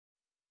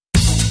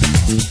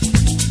Today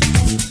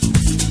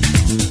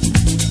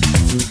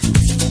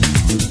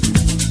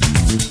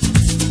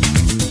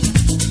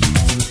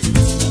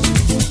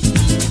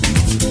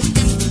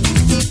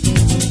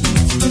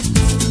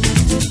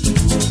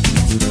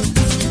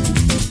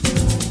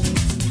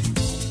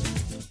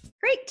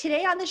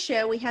on the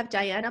show, we have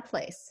Diana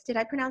Place. Did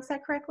I pronounce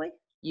that correctly?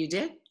 You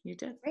did. You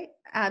did. Right.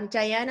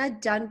 Diana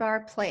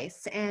Dunbar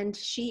Place, and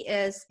she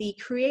is the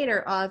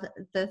creator of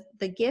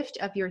the Gift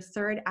of Your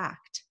Third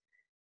Act.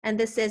 And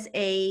this is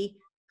a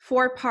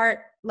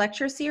 4-part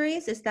lecture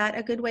series. Is that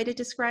a good way to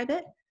describe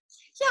it?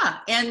 Yeah,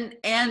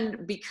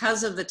 and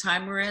because of the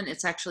time we're in,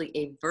 it's actually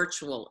a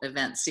virtual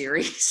event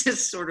series.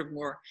 It's sort of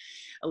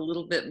a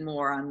little bit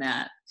more on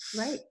that.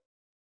 Right.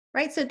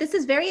 Right. So this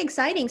is very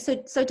exciting.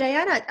 So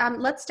Diana,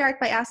 let's start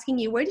by asking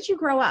you, where did you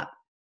grow up?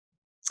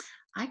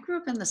 I grew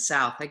up in the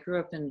South. I grew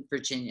up in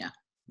Virginia,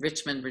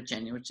 Richmond,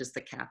 Virginia, which is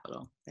the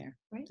capital there.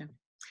 Right.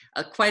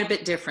 Yeah. Quite a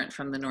bit different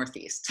from the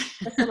Northeast.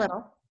 Just a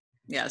little.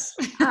 Yes.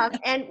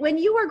 And when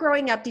you were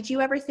growing up, did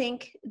you ever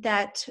think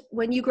that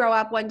when you grow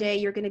up one day,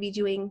 you're going to be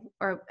doing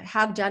or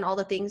have done all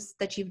the things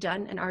that you've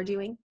done and are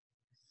doing?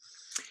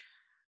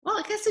 Well,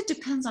 I guess it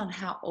depends on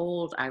how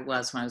old I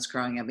was when I was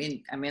growing up.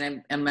 I mean,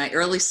 I'm in my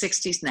early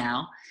 60s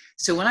now.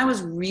 So when I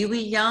was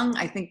really young,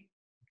 I think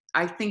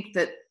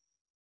that,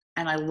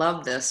 and I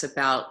love this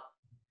about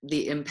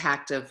the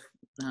impact of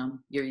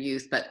your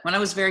youth, but when I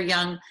was very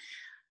young,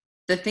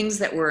 the things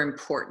that were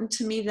important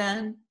to me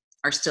then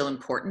are still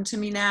important to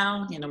me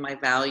now. You know, my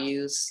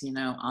values,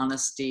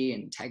 honesty,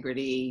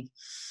 integrity,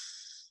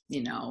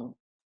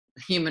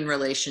 human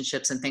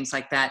relationships and things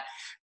like that.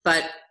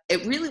 But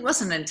it really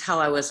wasn't until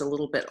I was a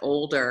little bit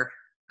older,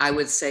 I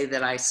would say,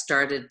 that I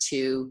started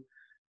to,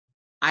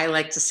 I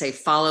like to say,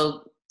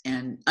 follow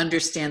and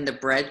understand the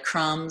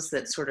breadcrumbs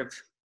that sort of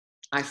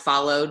I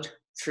followed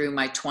through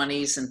my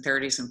 20s and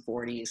 30s and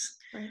 40s.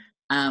 Right.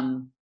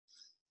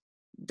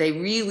 They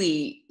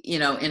really,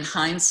 in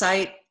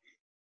hindsight,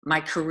 my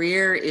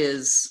career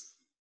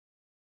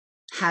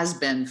has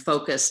been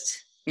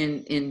focused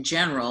in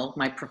general.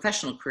 My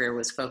professional career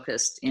was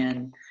focused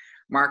in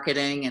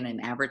marketing and in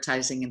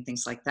advertising and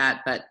things like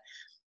that. But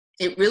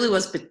it really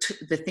was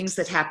the things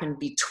that happened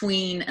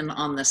between and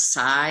on the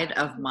side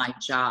of my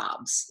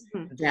jobs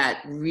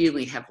that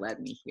really have led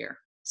me here.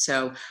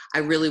 So I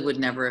really would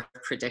never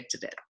have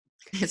predicted it.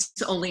 It's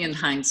only in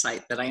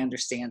hindsight that I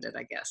understand it,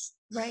 I guess.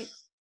 Right.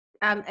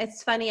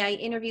 It's funny. I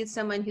interviewed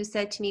someone who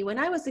said to me, when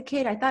I was a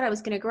kid, I thought I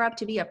was going to grow up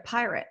to be a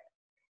pirate.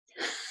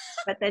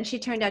 But then she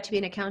turned out to be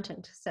an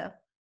accountant. So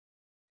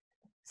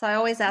I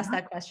always ask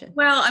that question.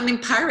 Well, I mean,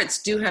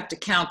 pirates do have to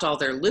count all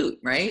their loot,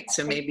 right?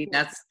 So maybe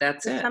that's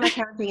There's it. some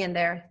accounting in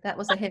there. That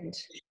was a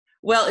hint.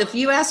 Well, if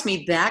you asked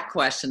me that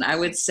question, I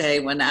would say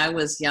when I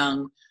was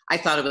young, I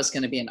thought I was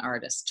going to be an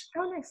artist.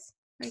 Oh, nice.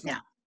 Yeah.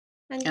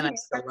 And I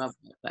still love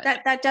it. But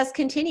that does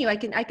continue. I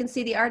can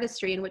see the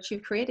artistry in which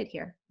you've created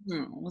here.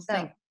 Well,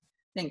 thank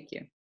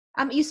you.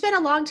 You spent a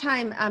long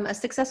time, a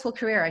successful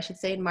career, I should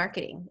say, in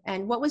marketing.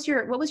 And what was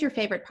your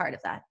favorite part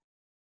of that?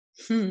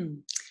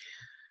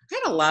 I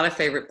had a lot of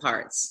favorite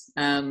parts.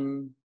 I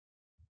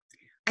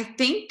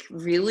think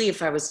really,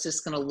 if I was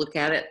just going to look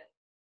at it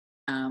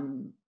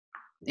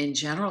in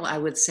general, I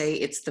would say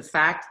it's the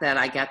fact that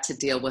I got to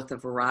deal with a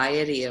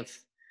variety of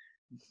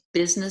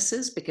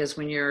businesses, because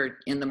when you're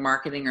in the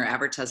marketing or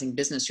advertising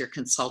business, you're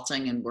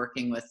consulting and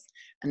working with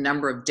a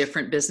number of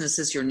different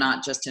businesses. You're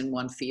not just in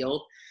one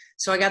field.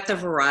 So I got the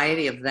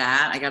variety of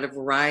that. I got a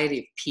variety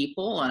of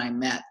people, and I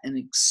met an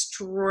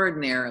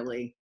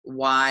extraordinarily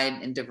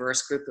wide and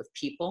diverse group of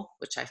people,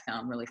 which I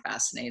found really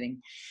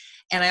fascinating.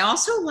 And I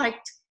also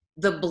liked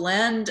the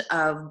blend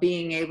of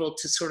being able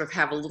to sort of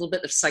have a little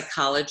bit of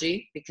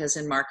psychology, because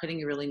in marketing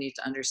you really need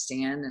to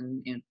understand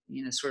and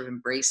sort of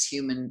embrace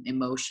human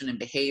emotion and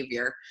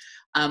behavior,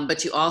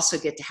 but you also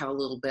get to have a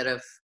little bit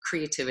of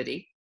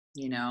creativity,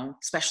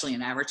 especially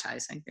in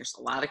advertising. There's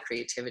a lot of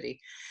creativity,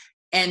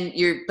 and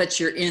you're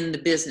in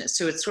the business,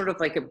 so it's sort of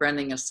like a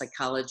blending of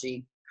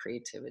psychology,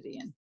 creativity,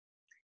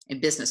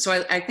 and business.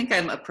 So I think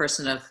I'm a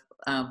person of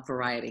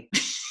variety.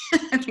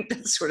 I think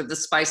that's sort of the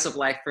spice of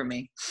life for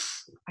me.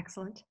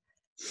 Excellent.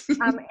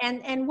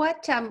 And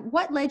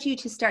what led you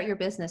to start your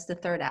business, the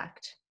Third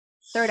Act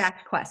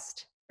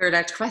Quest? Third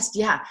Act Quest,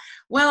 yeah.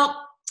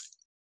 Well,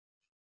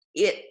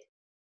 it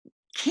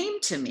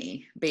came to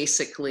me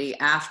basically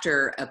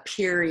after a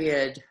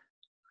period.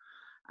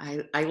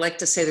 I like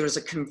to say there was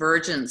a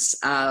convergence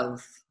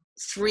of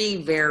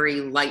 3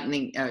 very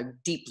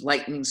deep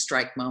lightning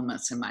strike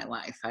moments in my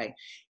life.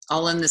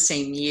 All in the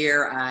same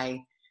year,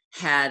 I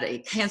had a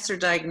cancer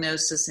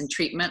diagnosis and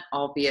treatment,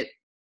 albeit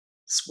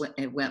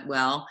it went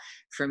well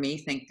for me,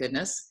 thank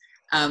goodness.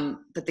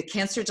 But the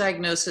cancer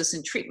diagnosis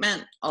and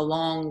treatment,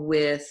 along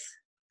with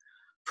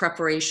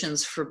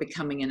preparations for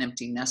becoming an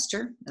empty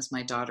nester, as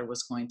my daughter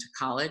was going to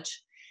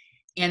college,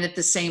 and at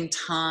the same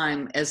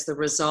time, as the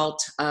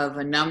result of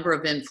a number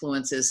of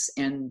influences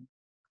and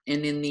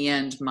in the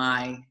end,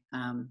 my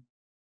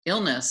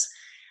illness,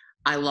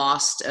 I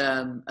lost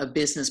a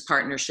business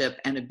partnership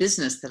and a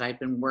business that I'd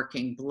been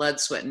working blood,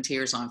 sweat, and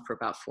tears on for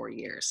about 4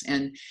 years.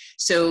 And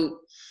so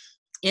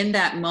in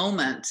that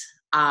moment,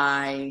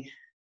 I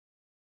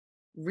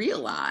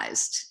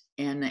realized,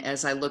 and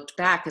as I looked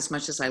back, as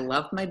much as I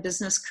loved my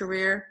business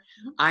career,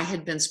 I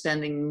had been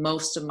spending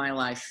most of my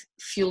life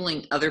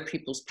fueling other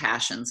people's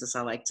passions, as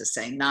I like to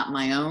say, not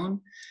my own.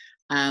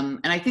 And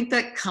I think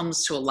that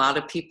comes to a lot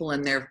of people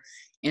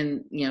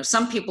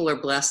some people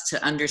are blessed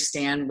to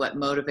understand what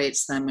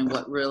motivates them and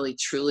what really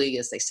truly,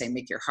 as they say,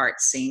 make your heart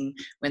sing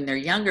when they're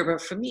younger.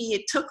 But for me,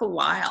 it took a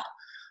while.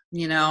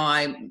 When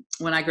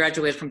I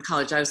graduated from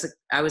college,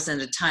 I was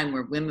in a time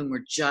where women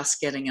were just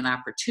getting an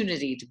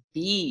opportunity to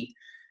be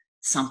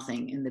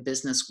something in the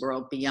business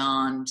world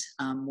beyond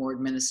more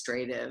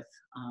administrative.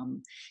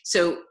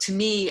 So to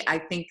me, I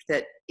think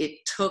that it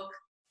took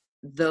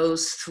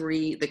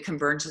the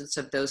convergence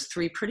of those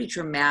three pretty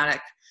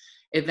dramatic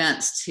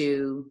events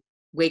to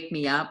wake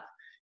me up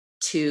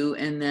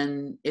and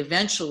then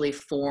eventually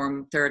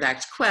form Third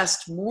Act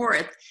Quest more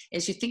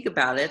as you think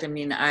about it. I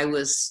mean, I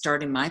was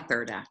starting my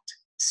third act.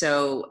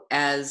 So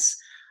as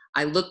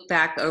I look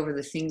back over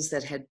the things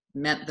that had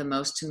meant the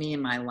most to me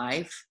in my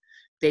life,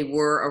 they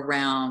were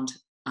around,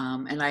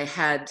 and I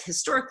had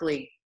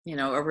historically,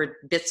 over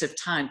bits of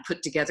time,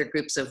 put together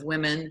groups of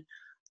women.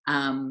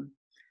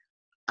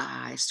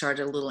 I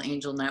started a little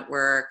angel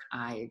network.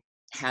 I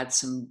had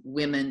some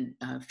women,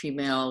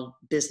 female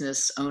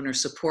business owner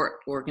support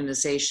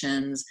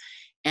organizations.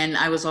 And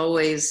I was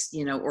always,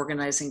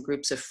 organizing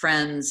groups of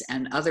friends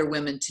and other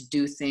women to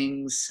do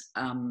things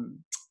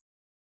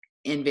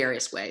in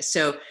various ways.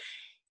 So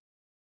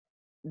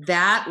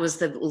that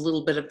was a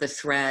little bit of the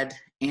thread,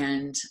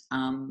 and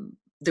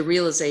the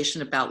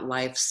realization about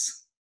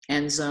life's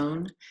end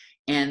zone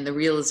and the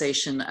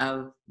realization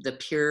of the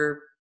pure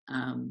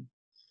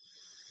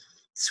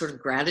sort of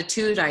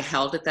gratitude I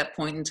held at that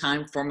point in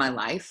time for my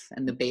life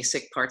and the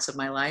basic parts of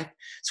my life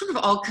sort of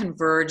all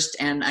converged.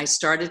 And I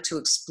started to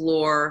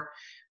explore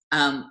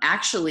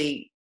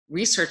actually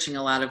researching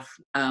a lot of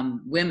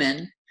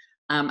women.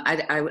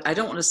 I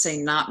don't want to say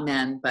not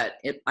men, but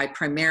I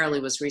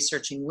primarily was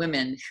researching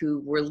women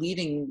who were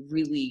leading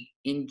really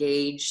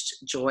engaged,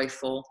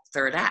 joyful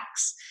third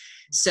acts.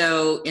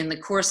 So in the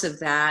course of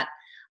that,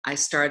 I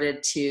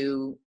started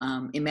to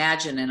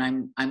imagine,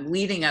 and I'm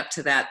leading up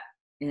to that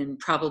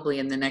probably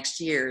in the next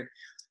year,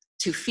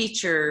 to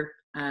feature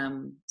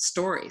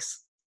stories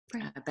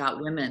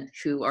about women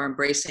who are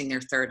embracing their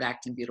third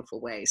act in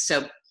beautiful ways.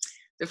 So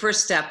the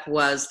first step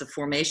was the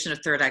formation of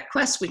Third Act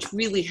Quest, which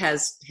really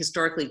has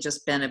historically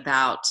just been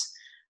about,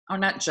 or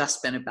not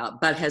just been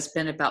about, but has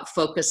been about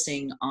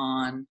focusing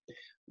on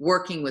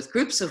working with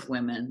groups of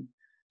women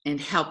and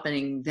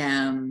helping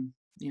them,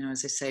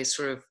 as I say,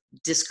 sort of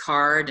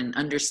discard and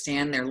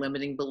understand their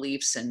limiting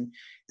beliefs and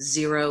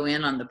zero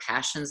in on the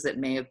passions that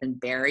may have been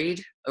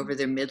buried over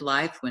their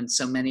midlife when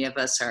so many of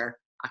us are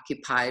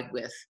occupied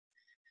with,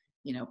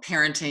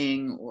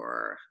 parenting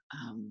or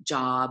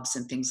jobs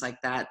and things like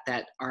that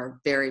are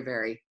very,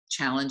 very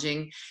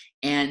challenging,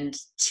 and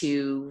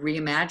to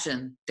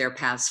reimagine their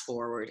paths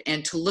forward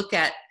and to look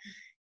at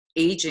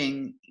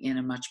aging in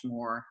a much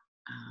more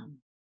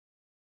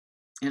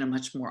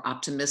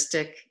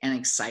optimistic and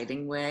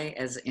exciting way,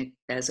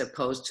 as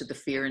opposed to the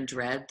fear and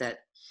dread that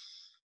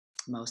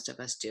most of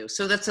us do.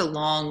 So that's a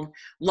long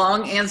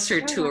answer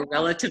to a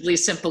relatively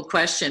simple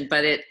question,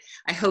 but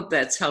I hope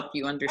that's helped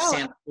you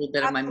understand a little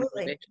bit of my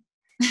motivation.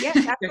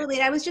 Yes, absolutely.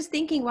 And I was just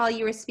thinking while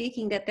you were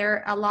speaking that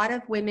there are a lot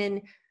of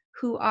women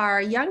who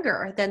are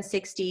younger than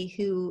 60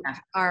 who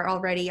are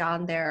already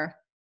on their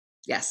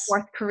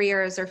fourth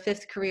careers or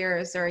fifth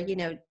careers, or,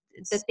 the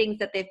things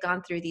that they've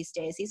gone through these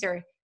days. These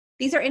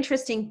are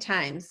interesting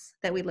times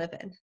that we live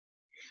in.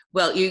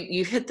 Well,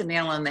 you hit the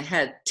nail on the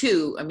head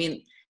too. I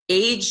mean,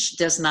 age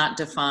does not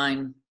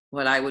define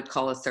what I would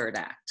call a third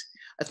act.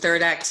 A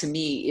third act to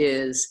me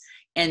is,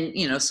 and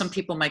some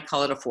people might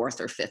call it a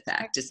fourth or fifth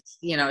act. It's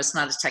it's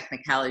not a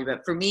technicality, but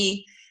for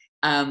me,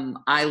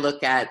 I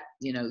look at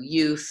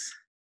youth,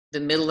 the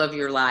middle of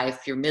your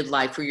life, your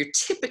midlife, where you're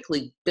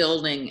typically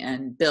building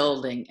and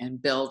building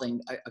and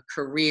building a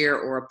career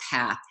or a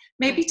path,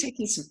 maybe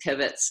taking some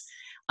pivots,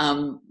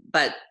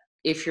 but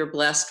if you're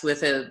blessed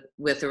with a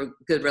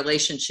good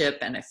relationship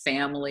and a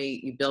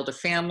family, you build a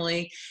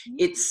family,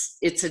 it's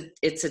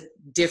a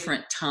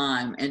different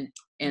time.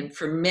 And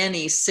for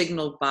many,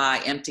 signaled by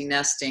empty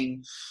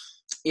nesting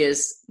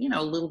is,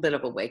 a little bit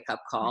of a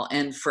wake-up call.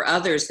 And for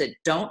others that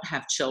don't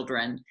have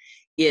children,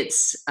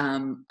 it's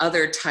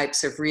other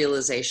types of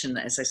realization,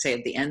 as I say,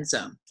 at the end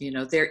zone.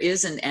 There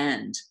is an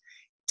end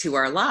to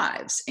our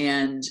lives.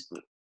 And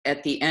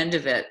at the end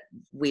of it,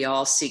 we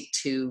all seek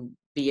to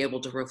be able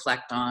to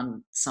reflect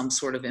on some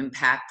sort of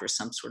impact or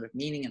some sort of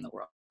meaning in the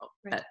world.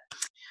 Right.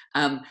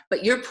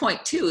 But your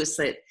point too is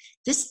that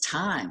this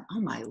time,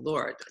 oh my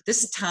Lord,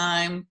 this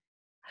time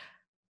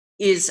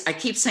is, I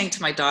keep saying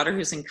to my daughter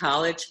who's in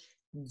college,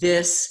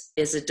 this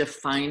is a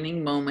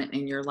defining moment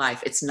in your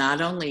life. It's not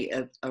only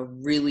a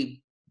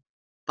really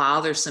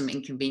bothersome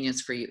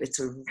inconvenience for you, it's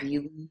a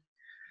really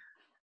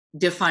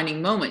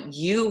defining moment,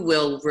 you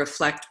will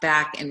reflect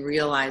back and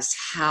realize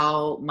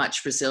how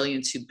much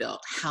resilience you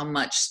built, how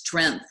much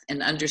strength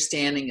and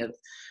understanding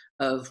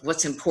of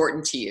what's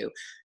important to you.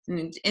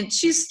 And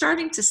she's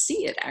starting to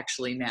see it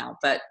actually now.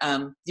 But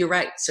you're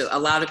right. So a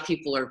lot of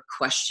people are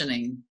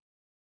questioning,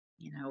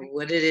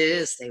 what it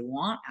is they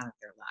want out of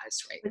their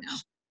lives right now.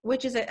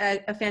 Which is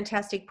a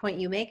fantastic point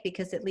you make,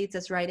 because it leads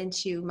us right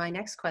into my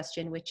next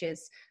question, which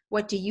is,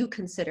 what do you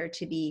consider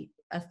to be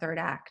a third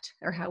act,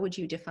 or how would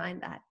you define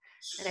that?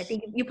 And I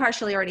think you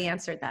partially already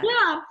answered that.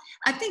 Yeah,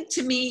 I think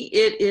to me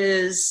it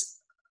is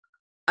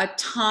a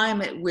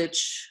time at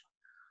which,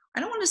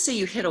 I don't want to say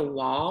you hit a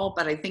wall,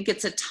 but I think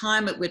it's a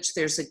time at which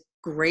there's a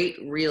great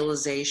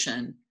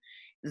realization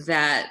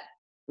that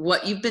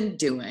what you've been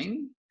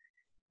doing,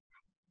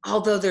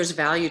 although there's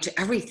value to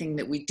everything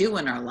that we do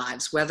in our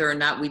lives, whether or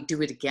not we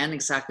do it again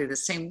exactly the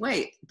same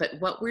way, but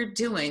what we're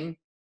doing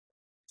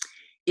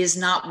is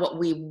not what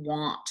we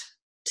want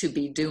to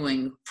be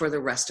doing for the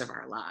rest of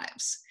our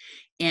lives.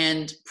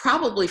 And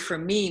probably for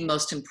me,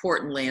 most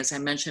importantly, as I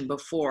mentioned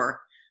before,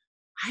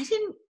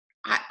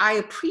 I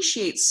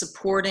appreciate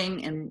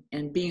supporting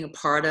and being a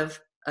part of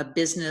a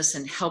business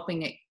and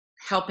helping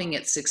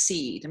it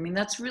succeed. I mean,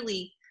 that's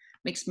really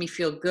makes me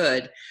feel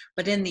good.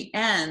 But in the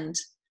end,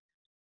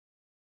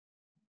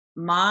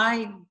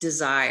 my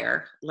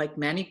desire, like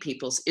many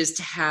people's, is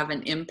to have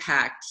an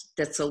impact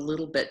that's a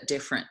little bit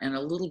different and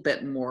a little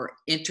bit more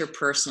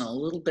interpersonal, a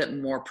little bit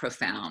more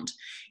profound.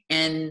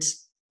 And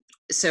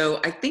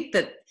so I think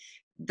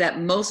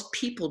that most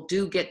people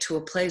do get to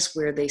a place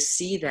where they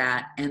see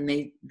that, and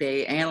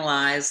they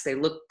analyze, they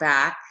look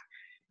back,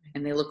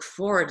 and they look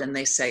forward, and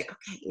they say,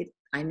 okay,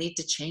 I need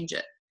to change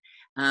it.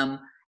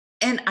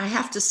 And I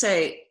have to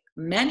say,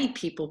 many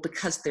people,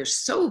 because they're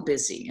so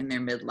busy in their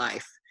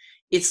midlife,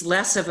 it's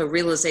less of a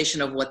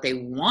realization of what they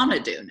want to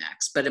do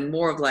next, but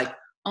more of like,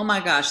 oh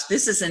my gosh,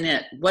 this isn't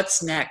it.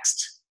 What's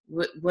next?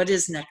 What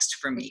is next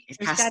for me?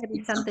 There's got to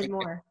be something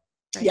more.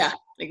 Right? Yeah,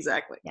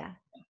 exactly. Yeah.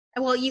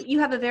 Well, you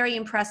have a very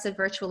impressive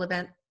virtual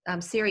event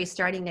series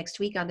starting next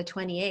week on the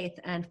 28th,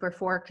 and for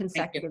 4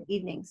 consecutive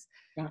evenings.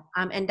 Yeah.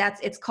 And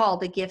it's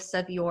called The Gifts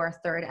of Your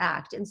Third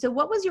Act. And so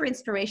what was your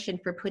inspiration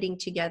for putting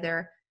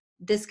together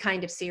this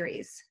kind of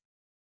series?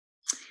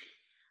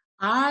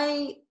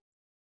 I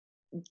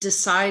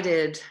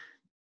decided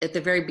at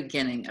the very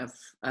beginning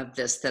of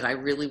this that I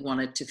really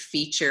wanted to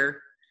feature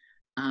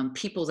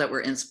people that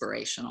were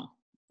inspirational.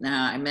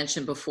 Now, I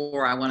mentioned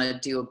before, I want to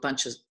do a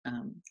bunch of,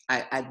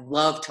 I'd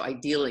love to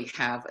ideally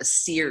have a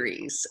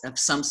series of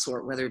some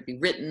sort, whether it be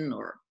written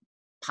or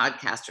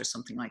podcast or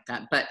something like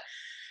that, but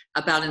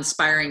about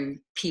inspiring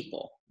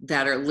people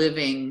that are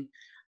living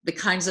the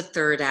kinds of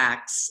third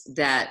acts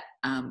that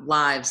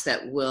lives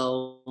that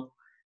will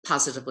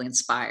positively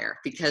inspire.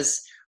 Because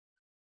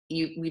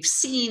we've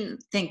seen,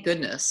 thank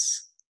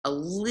goodness, a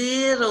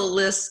little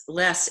less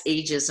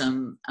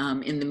ageism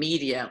in the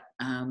media,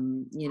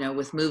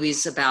 with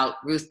movies about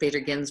Ruth Bader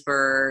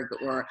Ginsburg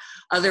or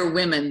other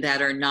women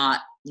that are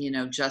not,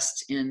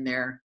 just in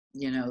their,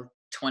 20s,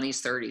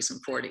 30s,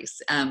 and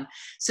 40s.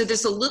 So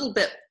there's a little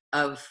bit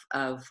of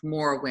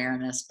more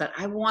awareness, but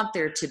I want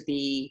there to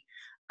be,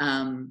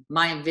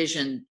 my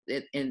vision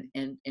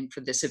in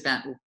for this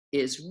event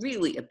is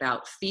really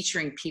about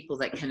featuring people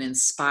that can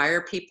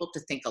inspire people to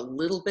think a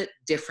little bit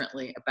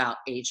differently about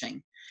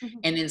aging. Mm-hmm.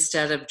 And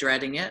instead of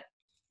dreading it,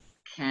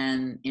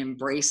 can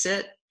embrace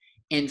it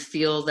and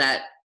feel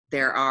that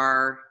there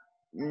are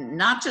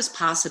not just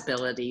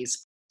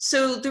possibilities.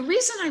 So the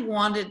reason I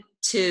wanted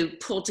to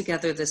pull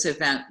together this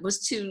event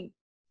was to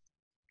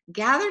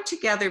gather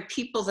together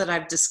people that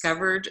I've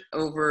discovered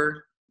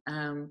over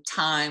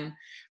time,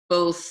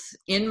 both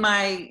in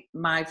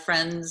my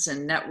friends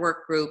and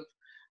network group,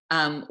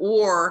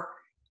 or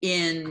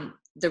in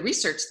the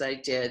research that I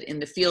did in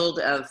the field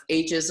of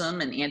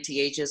ageism and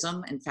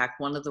anti-ageism. In fact,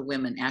 one of the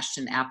women,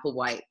 Ashton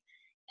Applewhite,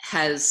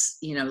 has,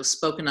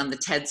 spoken on the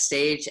TED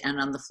stage and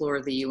on the floor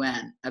of the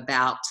UN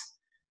about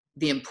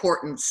the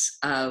importance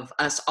of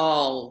us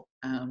all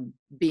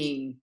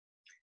being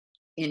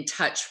in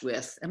touch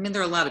with,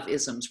 there are a lot of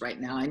isms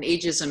right now, and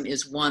ageism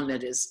is one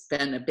that has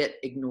been a bit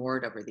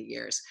ignored over the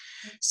years.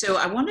 So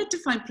I wanted to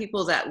find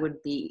people that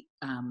would be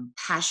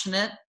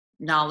passionate,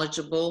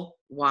 knowledgeable,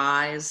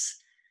 wise,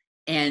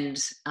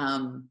 and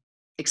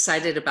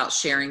excited about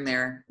sharing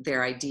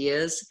their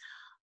ideas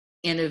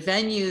in a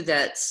venue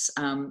that's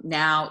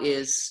now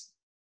is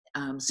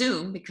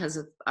Zoom because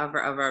of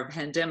our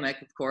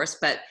pandemic, of course,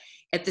 but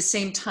at the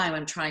same time,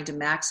 I'm trying to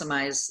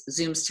maximize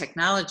Zoom's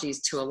technologies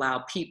to allow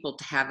people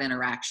to have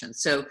interaction.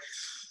 So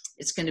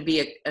it's going to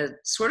be a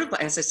sort of,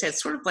 as I said,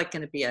 sort of like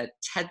going to be a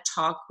TED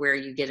Talk where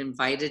you get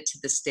invited to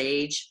the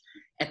stage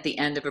at the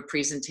end of a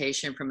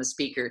presentation from a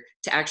speaker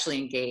to actually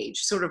engage,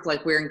 sort of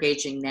like we're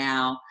engaging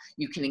now.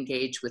 You can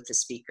engage with the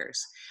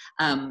speakers.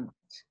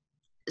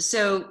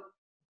 So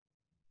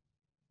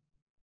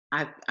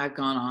I've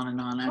gone on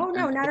and on. Oh,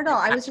 no, not at all.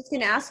 I was just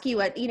going to ask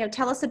you,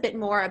 tell us a bit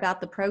more about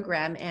the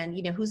program and,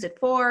 who's it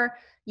for?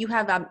 You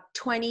have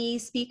 20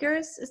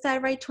 speakers. Is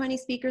that right? 20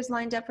 speakers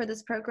lined up for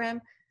this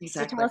program? So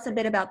tell Exactly. us a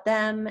bit about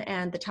them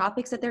and the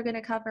topics that they're going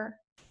to cover.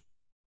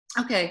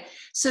 Okay,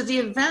 so the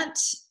event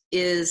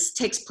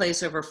takes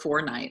place over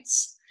 4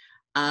 nights.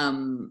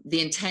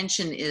 The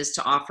intention is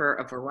to offer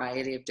a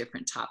variety of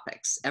different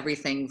topics,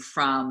 everything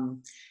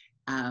from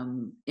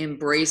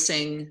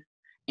embracing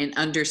and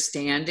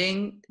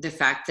understanding the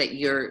fact that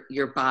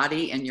your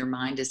body and your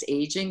mind is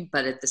aging,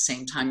 but at the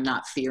same time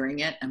not fearing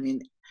it. I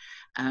mean,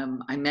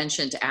 I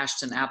mentioned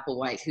Ashton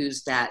Applewhite,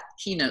 who's that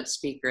keynote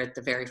speaker at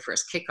the very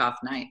first kickoff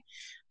night.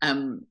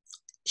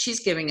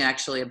 She's giving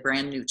actually a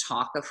brand new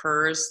talk of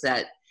hers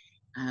that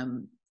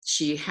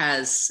she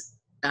has.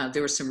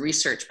 There was some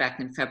research back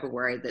in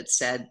February that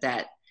said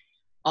that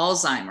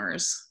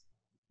Alzheimer's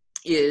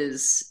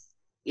is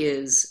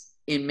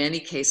in many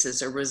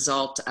cases a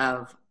result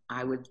of,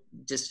 I would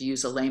just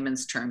use a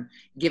layman's term,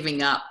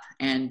 giving up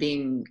and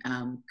being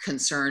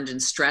concerned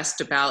and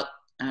stressed about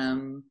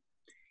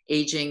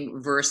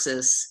aging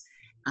versus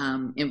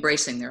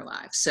embracing their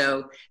lives.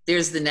 So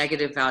there's the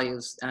negative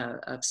values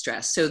of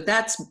stress. So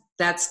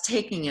that's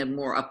taking a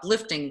more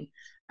uplifting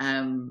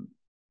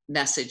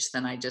message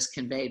than I just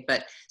conveyed.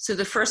 But so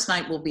the first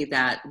night will be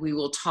that. We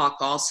will talk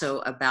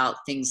also about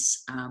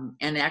things,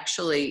 and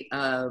actually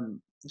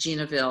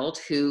Gina Vild,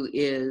 who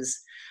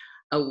is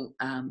a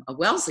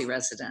Wellesley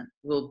resident,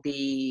 will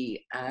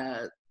be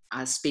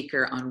a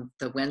speaker on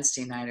the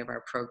Wednesday night of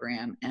our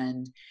program.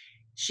 And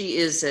she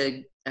is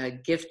a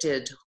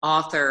gifted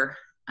author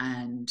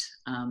and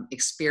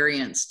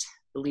experienced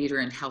leader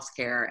in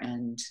healthcare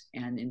and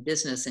in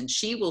business. And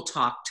she will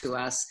talk to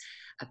us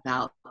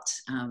about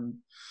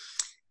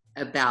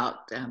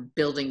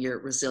building your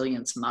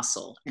resilience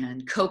muscle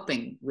and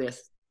coping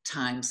with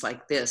times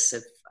like this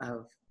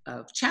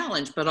of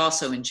challenge, but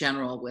also in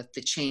general with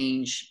the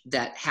change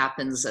that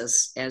happens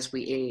as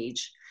we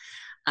age.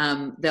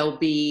 There'll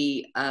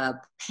be a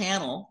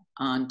panel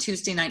on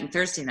Tuesday night and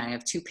Thursday night. I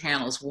have 2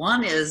 panels.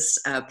 One is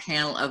a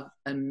panel of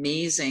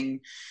amazing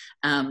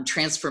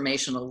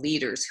transformational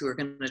leaders who are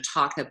going to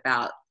talk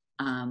about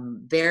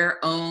their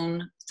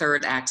own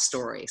third act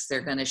stories.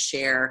 They're going to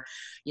share,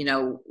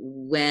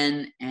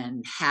 when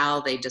and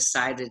how they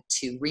decided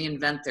to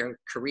reinvent their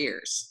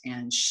careers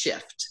and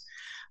shift.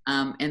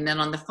 And then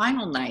on the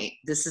final night,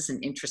 this is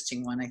an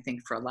interesting one, I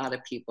think, for a lot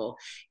of people,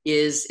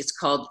 it's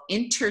called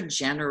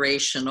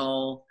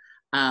Intergenerational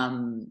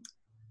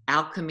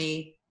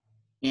Alchemy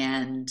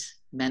and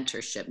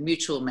Mentorship,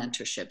 Mutual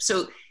Mentorship.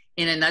 So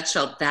in a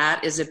nutshell,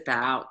 that is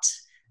about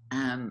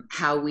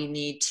how we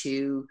need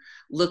to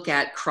look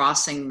at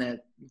crossing the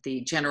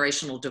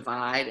generational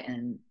divide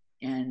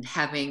and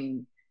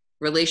having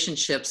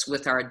relationships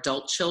with our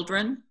adult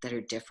children that are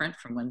different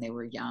from when they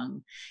were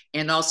young,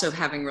 and also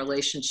having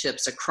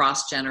relationships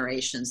across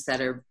generations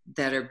that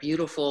are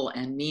beautiful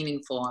and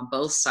meaningful on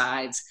both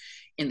sides,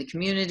 in the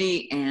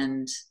community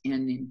and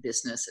in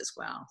business as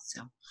well.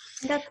 So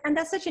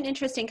that's such an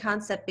interesting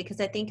concept, because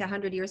I think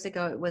 100 years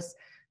ago it was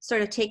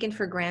sort of taken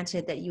for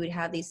granted that you would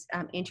have these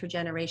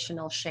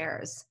intergenerational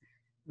shares.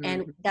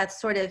 And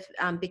that's sort of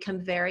become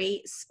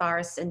very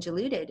sparse and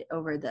diluted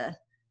over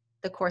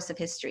the course of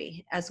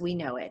history as we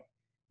know it.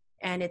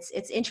 And it's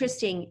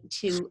interesting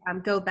to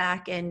go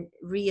back and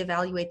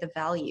reevaluate the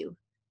value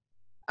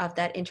of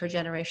that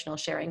intergenerational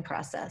sharing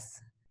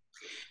process.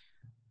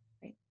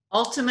 Right.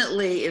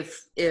 Ultimately,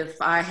 if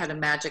I had a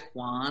magic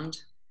wand,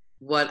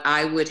 what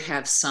I would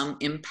have some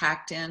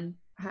impact in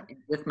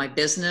with my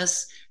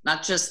business,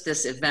 not just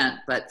this event,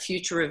 but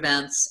future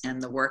events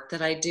and the work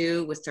that I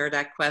do with Third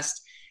Act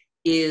Quest,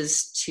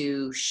 is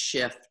to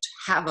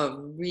have a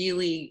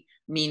really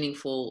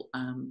meaningful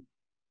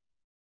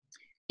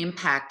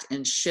impact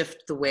and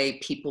shift the way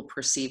people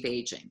perceive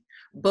aging,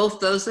 both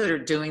those that are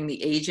doing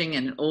the aging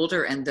and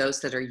older and those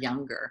that are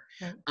younger,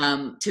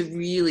 to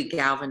really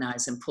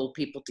galvanize and pull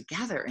people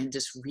together and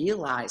just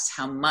realize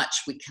how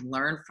much we can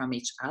learn from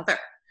each other.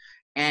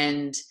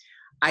 And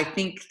I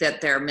think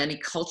that there are many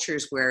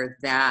cultures where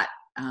that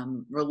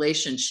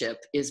relationship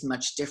is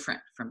much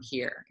different from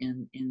here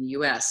in the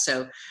US.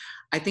 So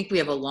I think we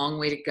have a long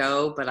way to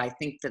go, but I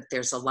think that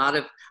there's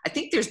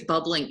there's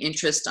bubbling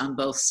interest on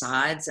both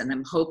sides, and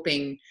I'm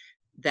hoping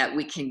that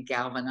we can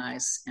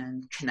galvanize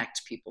and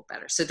connect people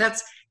better. So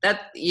that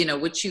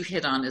what you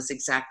hit on is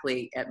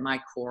exactly at my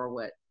core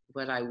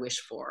what I wish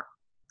for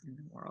in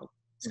the world.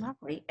 So.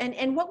 Lovely.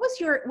 And what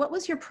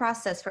was your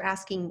process for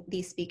asking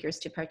these speakers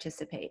to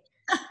participate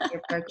in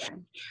your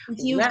program?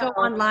 Do you go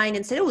online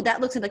and say, "Oh,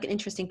 that looks like an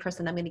interesting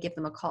person, I'm going to give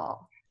them a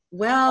call"?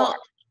 Well,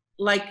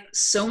 like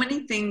so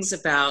many things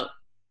about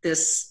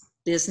this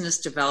business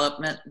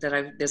development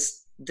that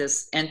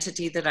this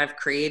entity that I've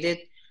created,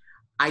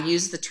 I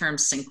use the term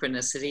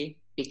synchronicity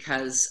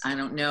because I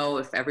don't know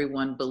if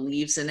everyone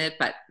believes in it,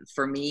 but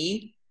for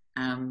me,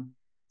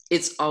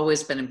 it's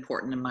always been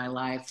important in my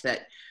life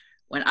that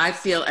when I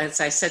feel, as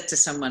I said to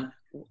someone,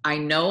 I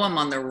know I'm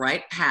on the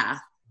right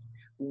path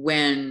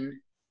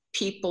when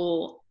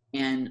people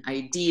and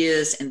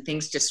ideas and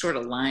things just sort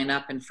of line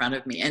up in front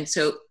of me. And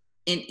so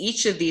in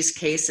each of these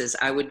cases,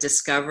 I would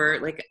discover,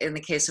 like in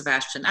the case of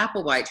Ashton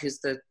Applewhite, who's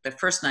the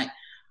first night,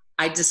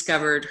 I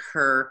discovered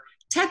her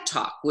TED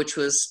Talk, which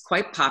was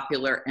quite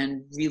popular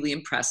and really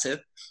impressive.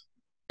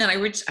 And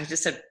I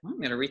just said, well, I'm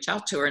going to reach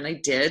out to her, and I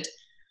did.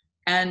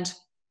 And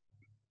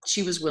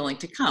she was willing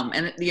to come.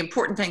 And the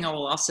important thing I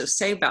will also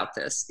say about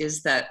this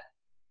is that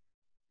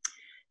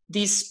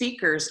these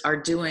speakers are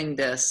doing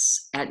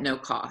this at no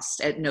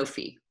cost, at no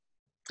fee,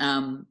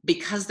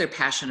 because they're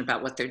passionate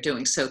about what they're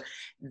doing. So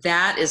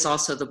that is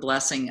also the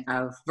blessing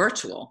of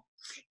virtual,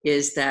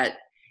 is that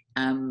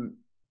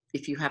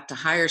if you have to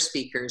hire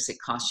speakers, it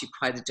costs you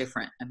quite a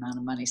different amount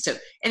of money. So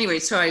anyway,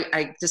 so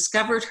I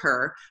discovered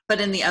her, but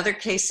in the other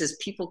cases,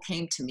 people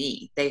came to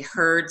me. They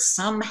heard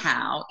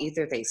somehow,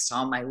 either they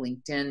saw my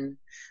LinkedIn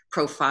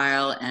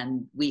profile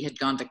and we had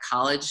gone to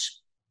college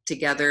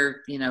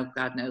together, you know,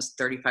 God knows,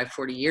 35,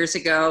 40 years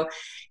ago,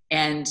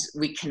 and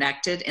we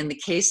connected. In the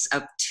case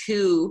of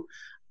two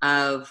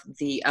of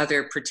the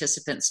other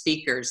participant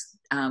speakers,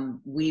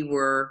 we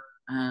were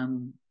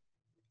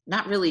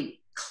not really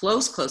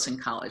close in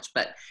college,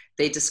 but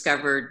they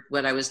discovered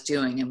what I was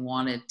doing and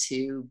wanted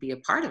to be a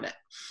part of it.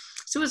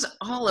 So it was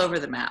all over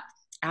the map,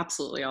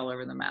 absolutely all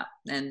over the map,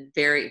 and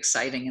very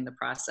exciting in the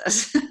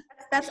process.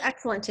 That's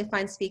excellent to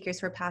find speakers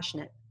who are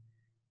passionate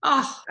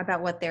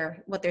about what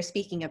they're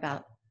speaking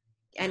about.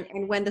 And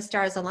when the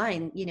stars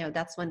align, you know,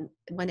 that's when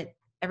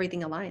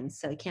everything aligns.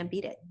 So you can't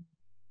beat it.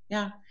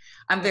 Yeah,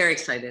 I'm very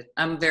excited.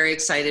 I'm very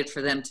excited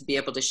for them to be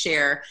able to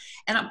share.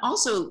 And I'm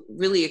also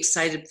really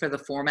excited for the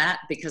format,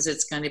 because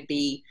it's going to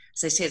be,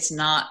 as I say, it's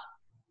not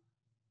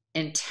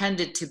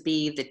intended to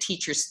be the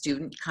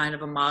teacher-student kind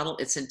of a model.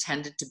 It's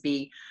intended to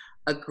be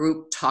a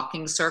group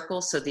talking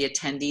circle. So the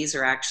attendees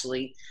are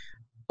actually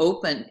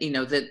open, you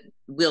know, that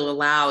will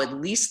allow at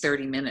least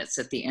 30 minutes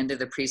at the end of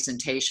the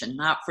presentation,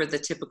 not for the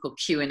typical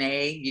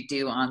Q&A you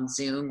do on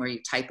Zoom where you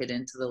type it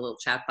into the little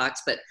chat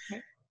box, but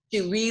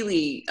to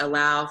really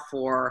allow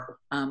for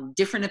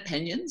different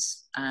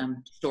opinions,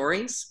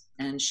 stories,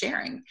 and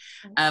sharing.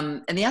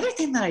 And the other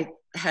thing that I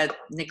had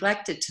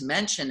neglected to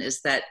mention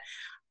is that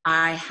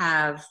I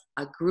have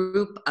a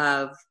group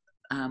of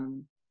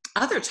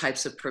other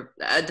types of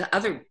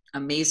other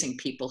amazing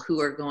people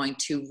who are going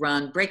to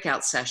run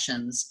breakout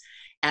sessions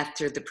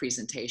after the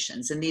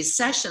presentations. And these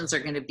sessions are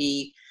going to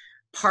be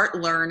part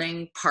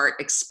learning, part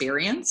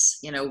experience.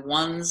 You know,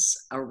 one's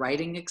a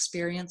writing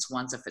experience,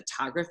 one's a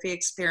photography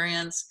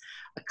experience.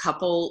 A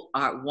couple,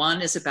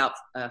 one is about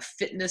a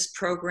fitness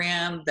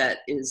program that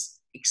is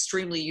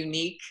extremely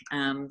unique,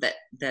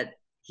 that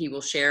he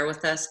will share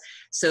with us.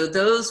 So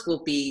those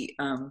will be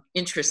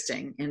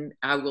interesting, and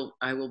I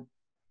will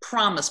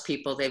promise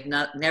people they've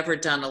never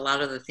done a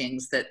lot of the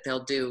things that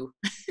they'll do,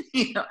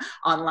 you know,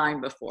 online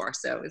before.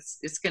 So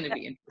it's going to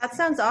be interesting. That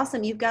sounds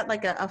awesome. You've got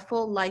like a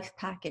full life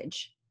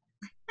package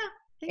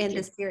in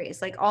this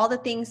series, like all the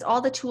things, all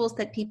the tools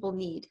that people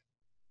need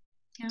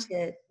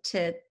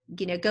to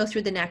you know, go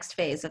through the next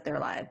phase of their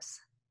lives.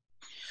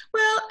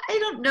 Well, I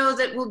don't know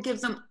that we'll give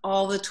them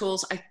all the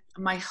tools.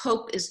 My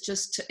hope is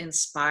just to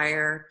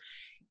inspire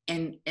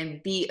and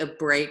be a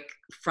break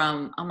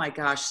from, oh my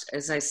gosh,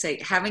 as I say,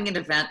 having an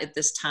event at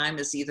this time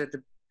is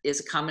is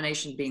a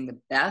combination of being the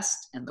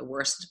best and the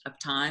worst of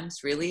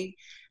times, really.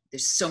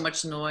 There's so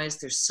much noise,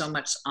 there's so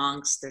much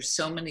angst, there's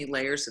so many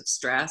layers of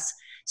stress.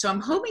 So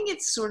I'm hoping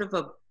it's sort of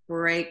a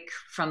break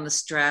from the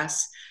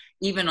stress.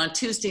 Even on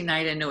Tuesday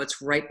night, I know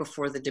it's right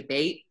before the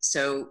debate.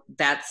 So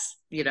that's,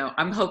 you know,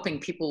 I'm hoping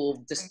people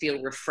will just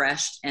feel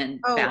refreshed and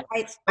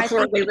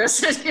before they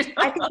listen. You know?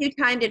 I think you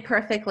timed it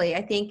perfectly.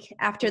 I think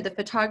after the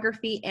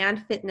photography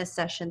and fitness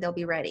session, they'll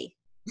be ready.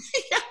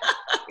 Yeah,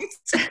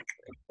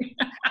 exactly.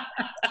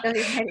 They'll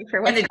be ready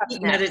for what's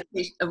coming next.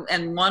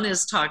 And one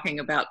is talking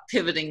about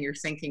pivoting your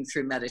thinking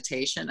through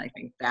meditation. I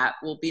think that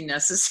will be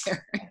necessary.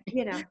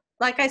 You know,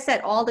 like I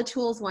said, all the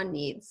tools one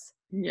needs.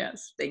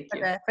 Yes, thank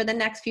you. For the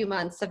next few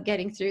months of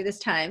getting through this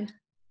time.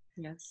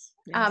 Yes.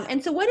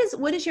 And so what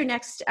is your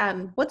next,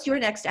 what's your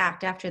next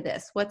act after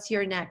this? What's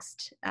your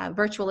next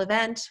virtual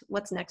event?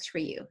 What's next for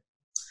you?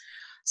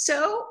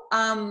 So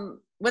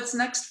what's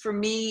next for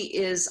me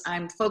is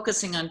I'm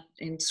focusing on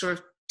in sort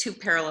of a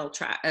parallel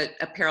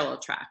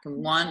track.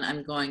 And one,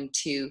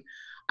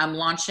 I'm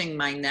launching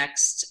my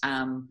next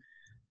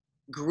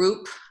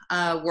group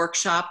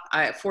workshop.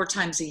 4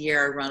 times a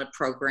year, I run a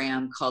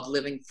program called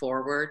Living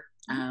Forward.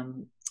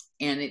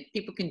 And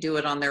people can do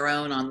it on their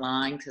own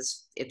online,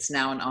 because it's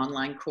now an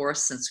online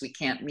course since we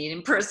can't meet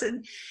in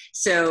person.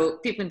 So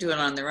people can do it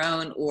on their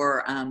own,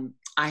 or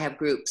I have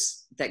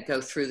groups that go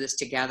through this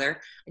together.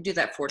 I do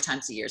that 4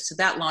 times a year. So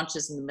that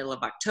launches in the middle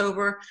of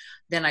October.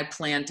 Then I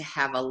plan to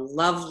have a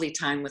lovely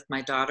time with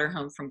my daughter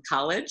home from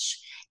college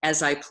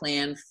as I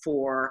plan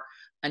for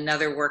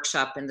another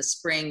workshop in the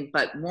spring.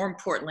 But more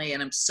importantly,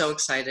 and I'm so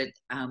excited,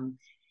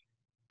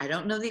 I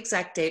don't know the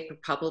exact date,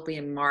 but probably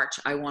in March,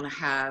 I want to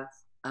have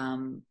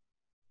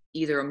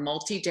either a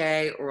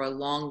multi-day or a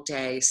long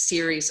day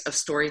series of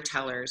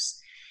storytellers,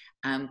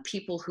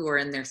 people who are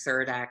in their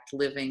third act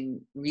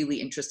living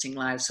really interesting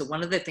lives. So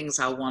one of the things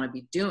I'll want to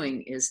be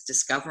doing is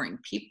discovering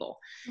people.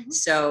 Mm-hmm.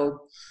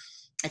 So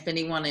if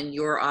anyone in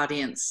your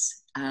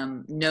audience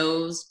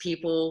knows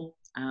people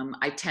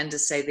I tend to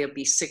say there'll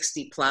be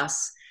 60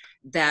 plus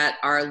that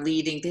are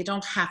leading. They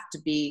don't have to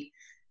be,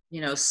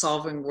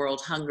 solving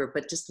world hunger,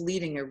 but just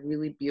leading a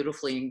really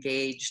beautifully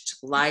engaged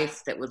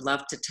life that would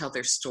love to tell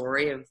their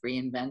story of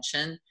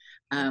reinvention.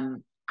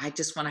 I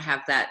just want to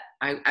have that.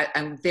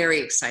 I'm very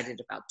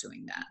excited about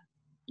doing that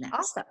next.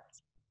 Awesome.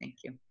 Thank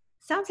you.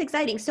 Sounds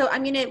exciting. So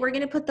we're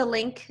going to put the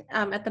link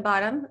at the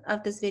bottom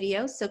of this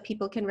video so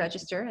people can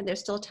register, and there's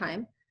still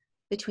time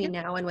between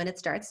now and when it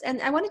starts.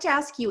 And I wanted to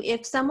ask you,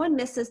 if someone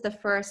misses the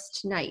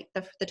first night,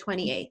 the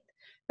 28th,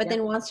 but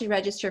then wants to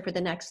register for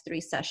the next 3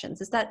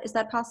 sessions, is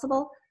that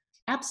possible?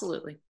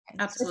 Absolutely.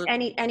 So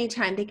any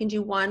time they can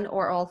do one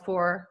or all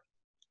 4.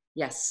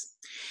 Yes.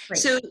 Great.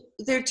 So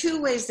there are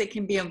 2 ways they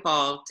can be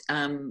involved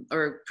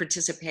or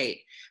participate.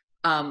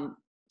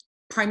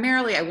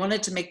 Primarily, I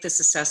wanted to make this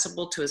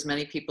accessible to as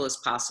many people as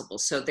possible.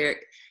 So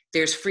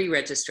there's free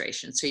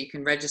registration, so you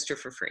can register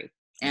for free.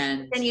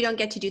 And then you don't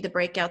get to do the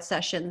breakout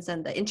sessions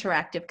and the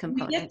interactive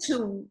component.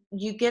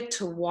 You get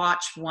to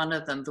watch one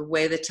of them, the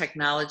way the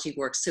technology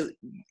works. So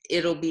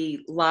it'll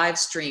be live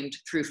streamed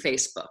through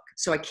Facebook.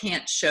 So I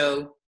can't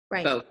show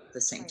both at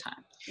the same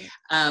time.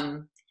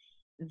 Right.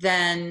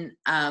 Then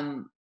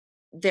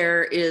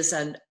there is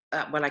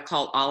what I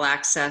call all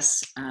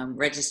access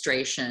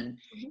registration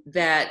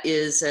that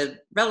is a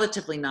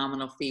relatively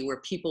nominal fee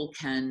where people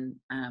can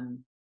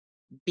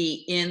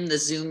be in the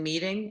Zoom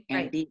meeting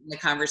and be in the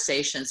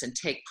conversations and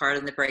take part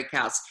in the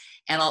breakouts.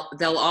 And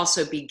they'll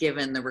also be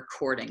given the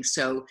recording.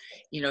 So,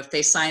 if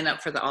they sign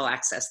up for the all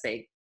access,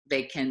 they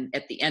can,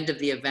 at the end of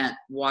the event,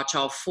 watch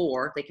all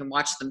 4. They can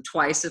watch them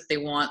twice if they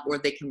want, or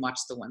they can watch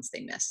the ones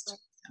they missed.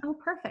 Oh,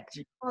 perfect.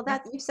 Well,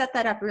 you set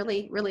that up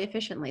really, really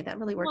efficiently. That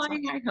really works. Well,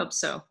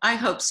 I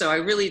hope so. I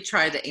really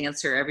try to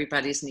answer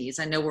everybody's needs.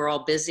 I know we're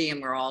all busy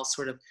and we're all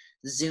sort of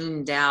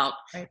zoomed out,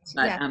 but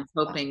I'm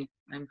hoping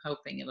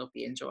it'll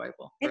be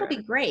enjoyable. It'll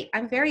be great.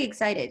 I'm very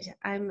excited.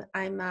 I'm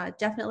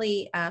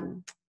definitely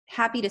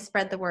happy to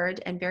spread the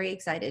word and very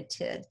excited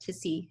to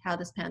see how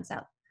this pans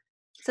out.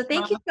 So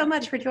thank you so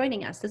much for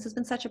joining us. This has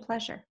been such a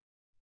pleasure.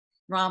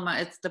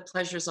 Rama, the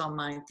pleasure's all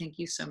mine. Thank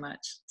you so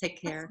much.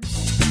 Take care.